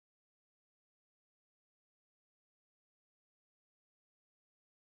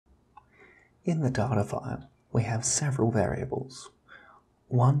In the data file, we have several variables,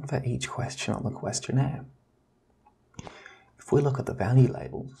 one for each question on the questionnaire. If we look at the value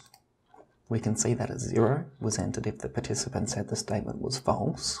labels, we can see that a 0 was entered if the participant said the statement was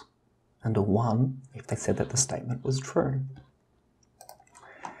false, and a 1 if they said that the statement was true.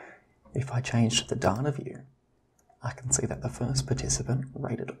 If I change to the data view, I can see that the first participant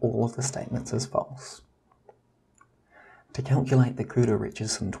rated all of the statements as false. To calculate the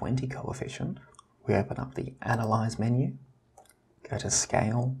Kuder-Richardson 20 coefficient, we open up the Analyze menu, go to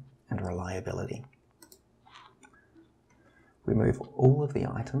Scale and Reliability. We move all of the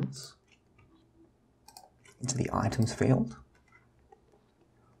items into the Items field.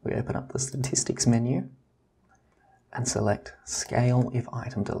 We open up the Statistics menu and select Scale if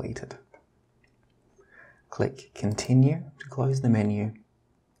item deleted. Click Continue to close the menu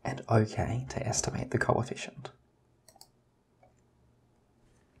and OK to estimate the coefficient.